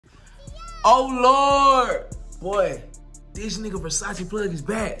Oh, Lord. Boy, this nigga Versace plug is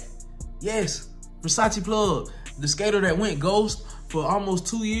back. Yes, Versace plug. The skater that went ghost for almost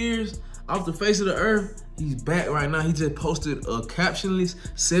 2 years off the face of the earth. He's back right now. He just posted a captionless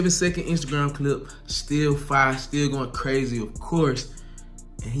 7-second Instagram clip. Still fire, still going crazy, of course.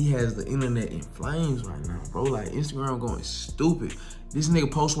 And he has the internet in flames right now, bro. Like, Instagram going stupid. This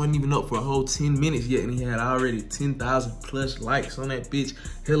nigga post wasn't even up for a whole 10 minutes yet, and he had already 10,000 plus likes on that bitch.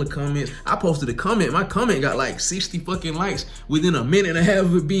 Hella comments. I posted a comment. My comment got like 60 fucking likes within a minute and a half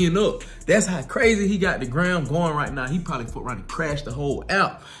of it being up. That's how crazy he got the gram going right now. He probably fucked around and crashed the whole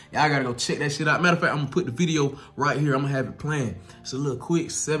app. Y'all gotta go check that shit out. Matter of fact, I'm gonna put the video right here. I'm gonna have it playing. It's a little quick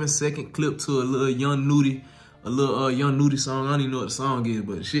 7-second clip to a little Young Nudie. A little Young Nudie song. I don't even know what the song is,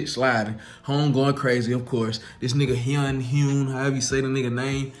 but shit sliding. Home going crazy, of course. This nigga Hyun, however you say the nigga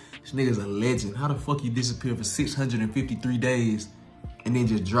name, this nigga's a legend. How the fuck you disappear for 653 days and then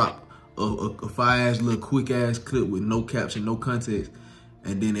just drop a fire-ass little quick-ass clip with no caption, no context,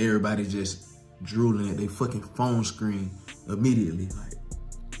 and then everybody just drooling at their fucking phone screen immediately? Like,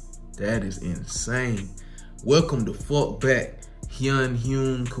 that is insane. Welcome the fuck back.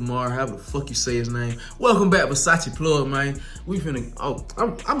 Hyun, Kummer, however the fuck you say his name. Welcome back, Versace plug, man. We finna,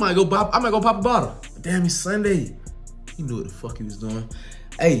 I might go pop a bottle. Damn, it's Sunday. He knew what the fuck he was doing.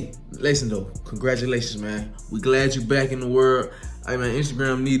 Hey, listen though, congratulations, man. We glad you back in the world. Hey man,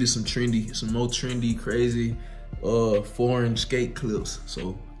 Instagram needed some more trendy, crazy, foreign skate clips.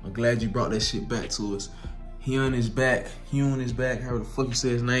 So I'm glad you brought that shit back to us. Hyun is back, however the fuck you say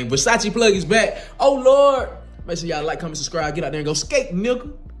his name. Versace plug is back. Oh Lord. Make sure y'all like, comment, subscribe, get out there and go skate,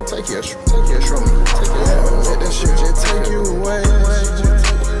 nigga. Take your from me. Let that shit just take you away.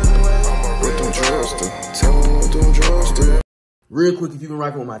 What them drugs do? Tell me what them drugs do. Real quick, if you've been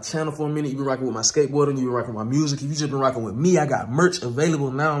rocking with my channel for a minute, you've been rocking with my skateboarding, you've been rocking with my music, if you've just been rocking with me, I got merch available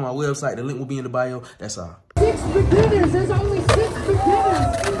now on my website. The link will be in the bio. That's all. 6 beginners, there's only 6